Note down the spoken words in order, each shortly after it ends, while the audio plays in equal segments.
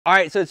All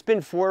right, so it's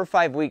been 4 or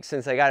 5 weeks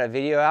since I got a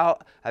video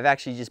out. I've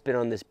actually just been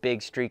on this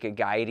big streak of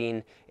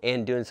guiding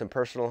and doing some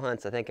personal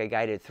hunts. I think I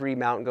guided 3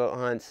 mountain goat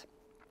hunts,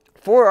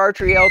 4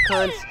 archery elk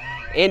hunts,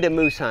 and a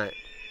moose hunt,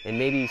 and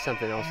maybe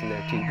something else in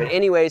there too. But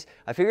anyways,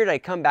 I figured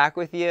I'd come back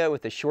with you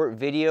with a short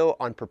video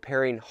on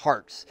preparing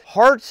hearts.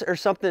 Hearts are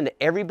something that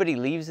everybody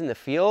leaves in the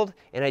field,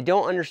 and I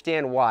don't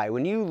understand why.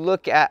 When you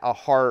look at a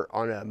heart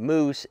on a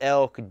moose,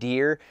 elk,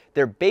 deer,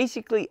 they're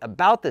basically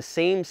about the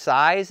same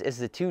size as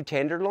the 2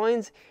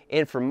 tenderloins,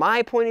 and from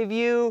my point of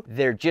view,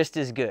 they're just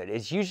as good.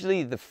 It's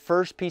usually the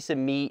first piece of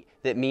meat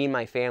that me and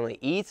my family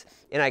eats,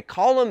 and I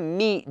call them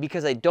meat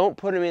because I don't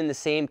put them in the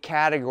same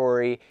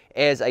category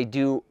as I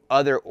do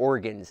other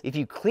organs. If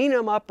you clean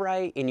them up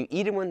right and you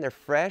eat them when they're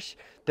fresh,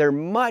 they're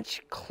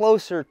much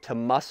closer to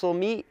muscle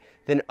meat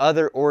than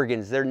other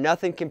organs. They're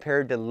nothing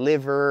compared to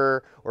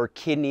liver or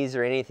kidneys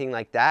or anything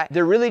like that.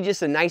 They're really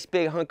just a nice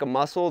big hunk of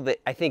muscle that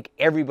I think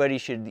everybody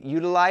should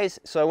utilize.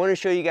 So I want to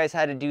show you guys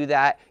how to do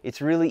that.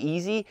 It's really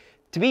easy.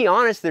 To be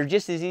honest, they're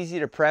just as easy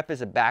to prep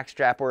as a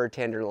backstrap or a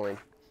tenderloin.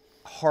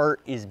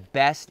 Heart is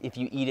best if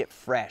you eat it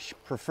fresh,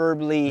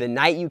 preferably the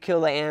night you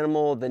kill the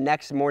animal, the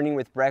next morning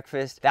with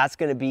breakfast. That's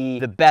going to be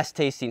the best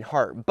tasting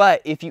heart.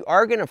 But if you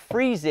are going to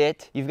freeze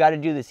it, you've got to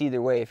do this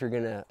either way. If you're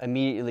going to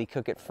immediately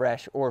cook it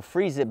fresh or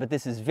freeze it, but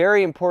this is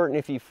very important.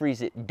 If you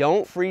freeze it,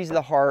 don't freeze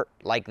the heart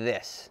like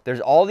this.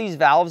 There's all these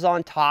valves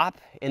on top,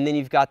 and then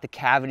you've got the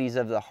cavities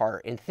of the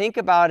heart, and think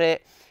about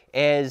it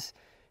as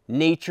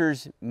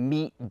nature's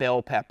meat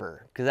bell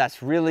pepper, because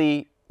that's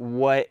really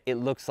what it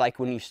looks like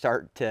when you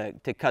start to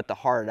cut the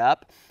heart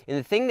up. And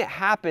the thing that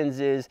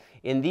happens is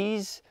in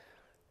these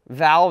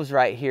valves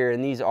right here,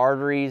 in these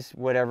arteries,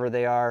 whatever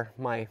they are,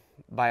 my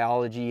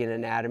biology and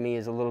anatomy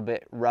is a little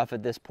bit rough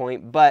at this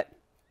point, but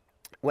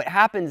what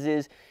happens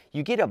is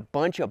you get a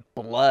bunch of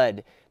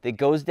blood that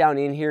goes down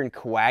in here and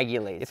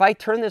coagulates. If I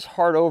turn this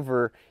heart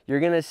over, you're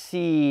gonna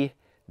see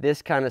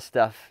this kind of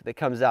stuff that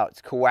comes out.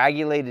 It's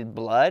coagulated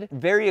blood,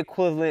 very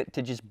equivalent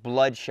to just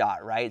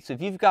bloodshot, right? So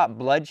if you've got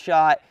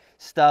bloodshot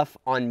stuff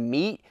on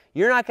meat,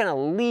 you're not gonna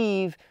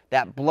leave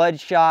that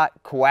bloodshot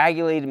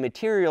coagulated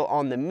material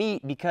on the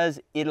meat because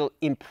it'll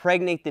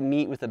impregnate the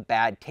meat with a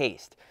bad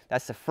taste.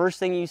 That's the first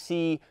thing you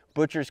see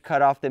butchers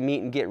cut off the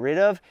meat and get rid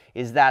of,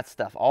 is that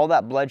stuff, all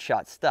that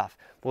bloodshot stuff.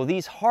 Well,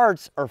 these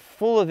hearts are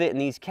full of it in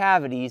these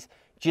cavities,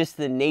 just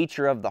the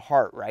nature of the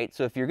heart, right?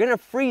 So if you're gonna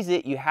freeze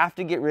it, you have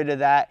to get rid of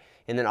that.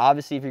 And then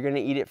obviously if you're gonna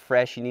eat it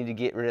fresh, you need to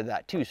get rid of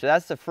that too. So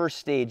that's the first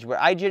stage.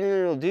 What I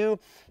generally will do,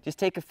 just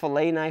take a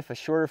fillet knife. A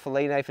shorter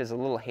fillet knife is a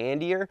little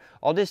handier.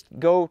 I'll just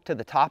go to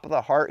the top of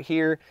the heart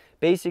here,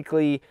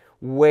 basically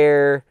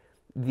where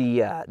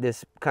the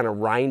this kind of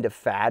rind of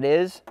fat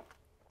is.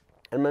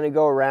 I'm gonna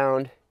go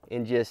around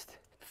and just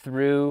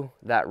through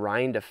that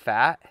rind of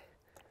fat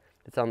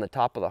that's on the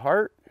top of the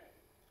heart,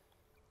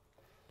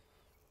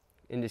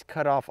 and just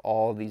cut off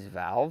all these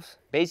valves.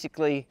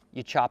 Basically,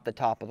 you chop the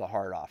top of the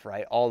heart off,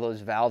 right? All those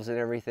valves and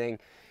everything.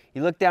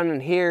 You look down in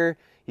here,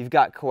 you've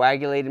got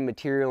coagulated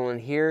material in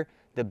here.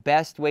 The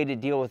best way to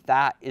deal with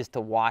that is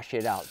to wash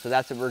it out. So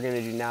that's what we're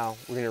gonna do now.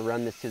 We're gonna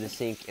run this to the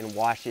sink and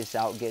wash this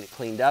out, get it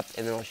cleaned up,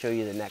 and then I'll show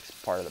you the next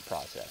part of the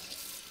process.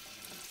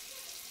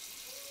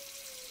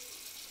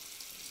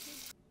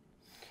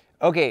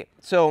 Okay,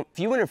 so if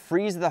you want to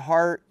freeze the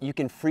heart, you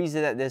can freeze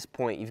it at this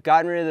point. You've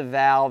gotten rid of the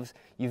valves,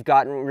 you've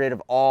gotten rid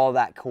of all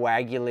that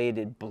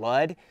coagulated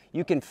blood.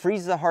 You can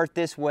freeze the heart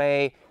this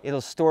way, it'll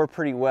store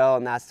pretty well,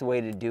 and that's the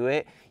way to do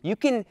it. You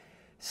can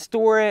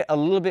store it a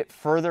little bit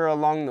further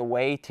along the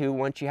way too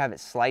once you have it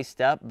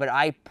sliced up, but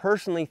I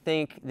personally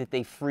think that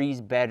they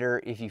freeze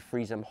better if you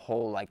freeze them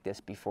whole like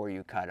this before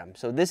you cut them.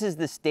 So this is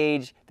the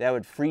stage that I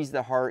would freeze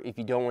the heart if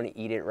you don't want to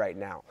eat it right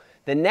now.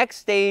 The next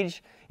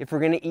stage, if we're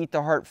going to eat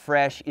the heart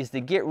fresh, is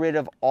to get rid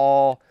of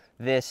all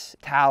this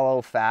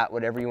tallow, fat,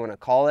 whatever you want to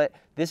call it.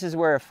 This is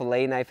where a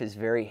fillet knife is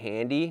very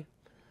handy,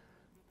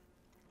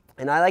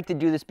 and I like to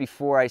do this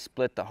before I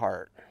split the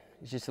heart.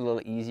 It's just a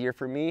little easier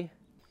for me.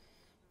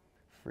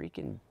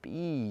 Freaking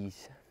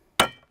bees.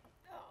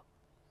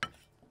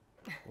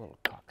 Little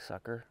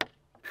cocksucker.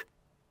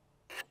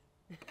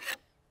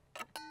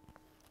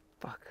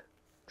 Fuck.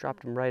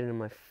 Dropped him right into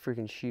my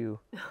freaking shoe.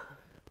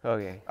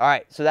 Okay. All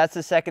right, so that's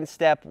the second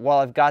step. While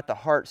I've got the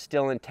heart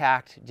still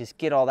intact, just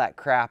get all that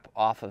crap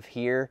off of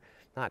here.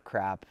 Not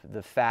crap,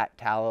 the fat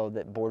tallow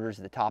that borders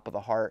the top of the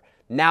heart.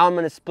 Now I'm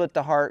gonna split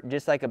the heart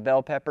just like a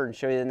bell pepper and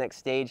show you the next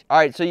stage. All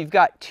right, so you've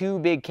got 2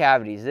 big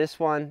cavities, this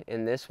one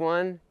and this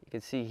one. You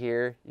can see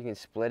here, you can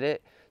split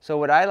it. So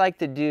what I like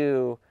to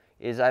do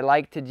is I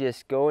like to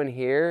just go in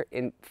here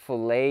and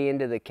fillet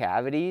into the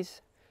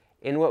cavities.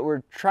 And what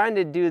we're trying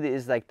to do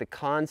is like the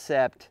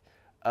concept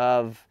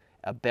of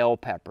a bell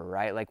pepper,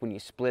 right? Like when you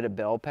split a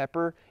bell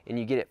pepper and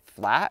you get it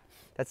flat,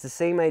 that's the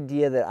same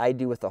idea that I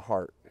do with the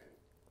heart.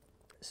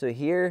 So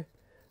here,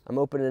 I'm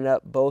opening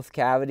up both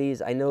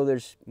cavities. I know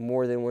there's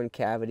more than one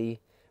cavity,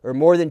 or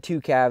more than 2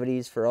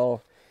 cavities for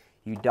all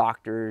you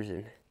doctors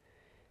and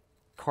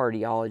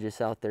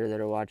cardiologists out there that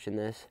are watching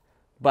this,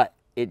 but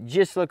it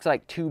just looks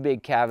like 2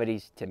 big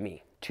cavities to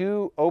me.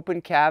 2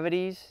 open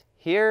cavities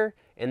here,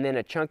 and then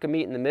a chunk of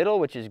meat in the middle,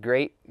 which is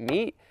great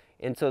meat.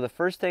 And so the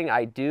first thing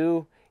I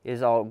do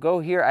is I'll go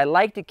here. I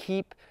like to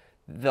keep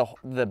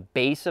the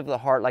base of the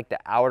heart, like the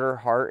outer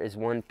heart, is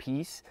one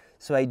piece.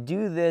 So I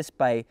do this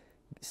by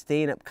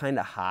staying up kind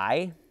of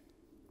high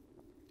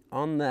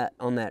on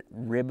that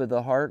rib of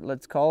the heart,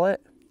 let's call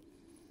it.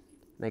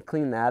 And I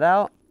clean that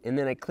out, and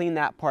then I clean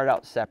that part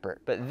out separate.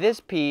 But this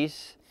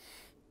piece,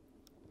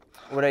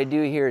 what I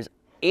do here is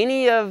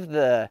any of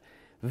the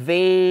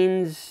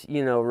veins,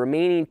 you know,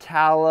 remaining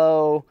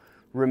tallow,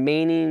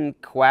 remaining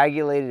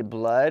coagulated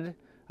blood,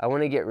 I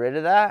want to get rid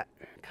of that.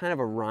 Kind of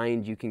a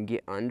rind you can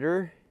get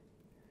under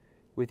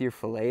with your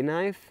fillet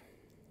knife,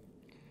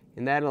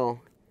 and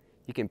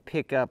you can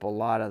pick up a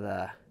lot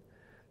of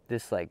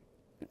this like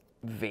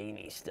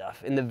veiny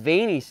stuff. And the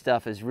veiny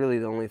stuff is really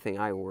the only thing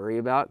I worry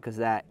about, because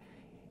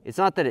it's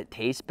not that it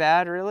tastes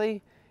bad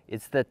really,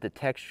 it's that the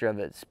texture of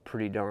it's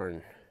pretty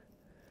darn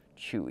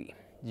chewy.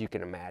 As you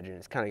can imagine,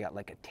 it's kind of got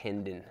like a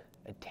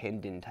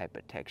tendon type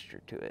of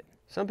texture to it.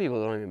 Some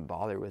people don't even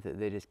bother with it,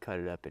 they just cut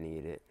it up and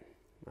eat it.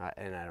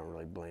 And I don't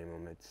really blame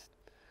them.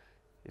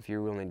 If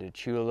you're willing to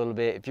chew a little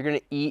bit, if you're gonna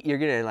eat, you're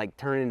gonna like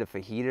turn into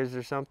fajitas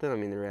or something. I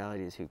mean, the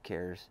reality is, who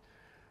cares,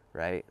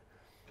 right?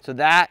 So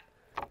that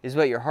is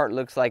what your heart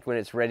looks like when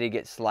it's ready to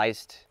get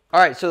sliced.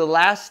 All right, so the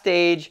last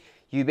stage,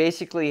 you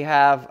basically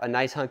have a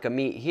nice hunk of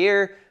meat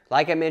here.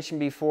 Like I mentioned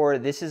before,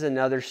 this is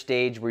another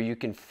stage where you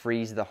can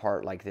freeze the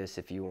heart like this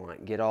if you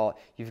want.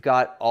 You've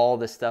got all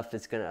the stuff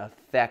that's gonna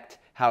affect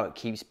how it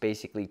keeps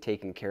basically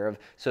taken care of.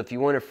 So if you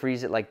want to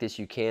freeze it like this,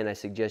 you can. I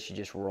suggest you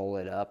just roll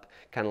it up,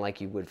 kind of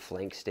like you would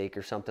flank steak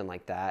or something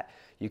like that.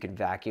 You can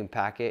vacuum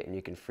pack it and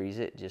you can freeze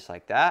it just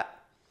like that.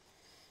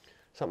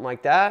 Something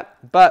like that.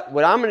 But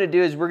what I'm going to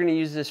do is we're going to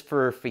use this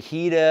for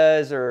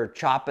fajitas or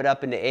chop it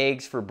up into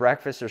eggs for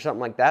breakfast or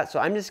something like that. So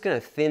I'm just going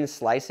to thin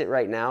slice it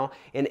right now.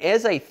 And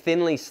as I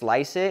thinly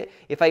slice it,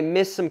 if I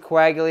miss some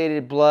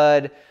coagulated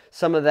blood,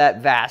 some of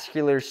that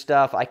vascular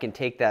stuff, I can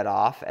take that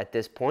off at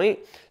this point.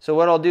 So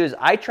what I'll do is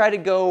I try to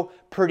go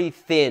pretty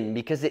thin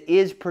because it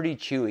is pretty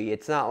chewy.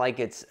 It's not like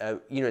it's,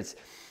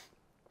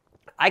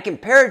 I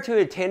compare it to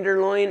a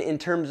tenderloin in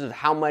terms of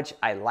how much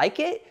I like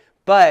it,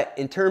 but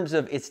in terms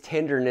of its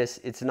tenderness,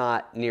 it's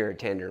not near a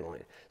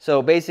tenderloin.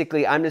 So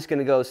basically, I'm just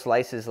gonna go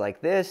slices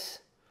like this.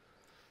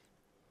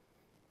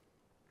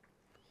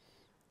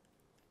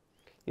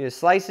 You know,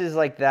 slices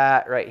like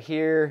that right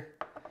here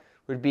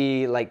would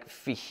be like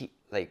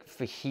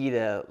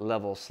fajita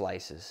level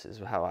slices is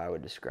how I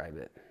would describe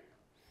it.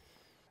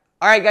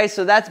 All right, guys,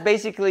 so that's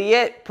basically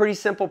it. Pretty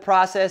simple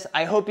process.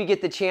 I hope you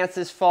get the chance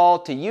this fall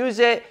to use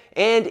it.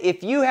 And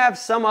if you have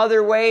some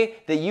other way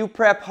that you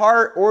prep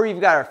heart, or you've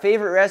got a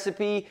favorite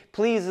recipe,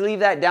 please leave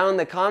that down in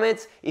the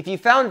comments. If you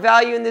found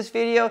value in this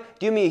video,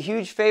 do me a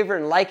huge favor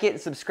and like it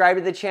and subscribe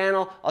to the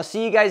channel. I'll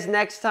see you guys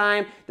next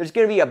time. There's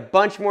gonna be a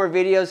bunch more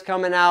videos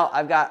coming out.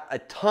 I've got a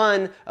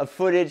ton of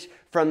footage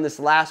from this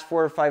last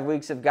 4 or 5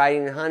 weeks of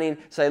guiding and hunting.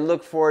 So I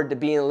look forward to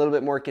being a little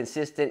bit more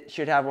consistent.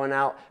 Should have one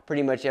out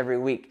pretty much every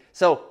week.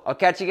 So I'll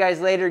catch you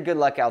guys later. Good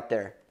luck out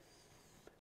there.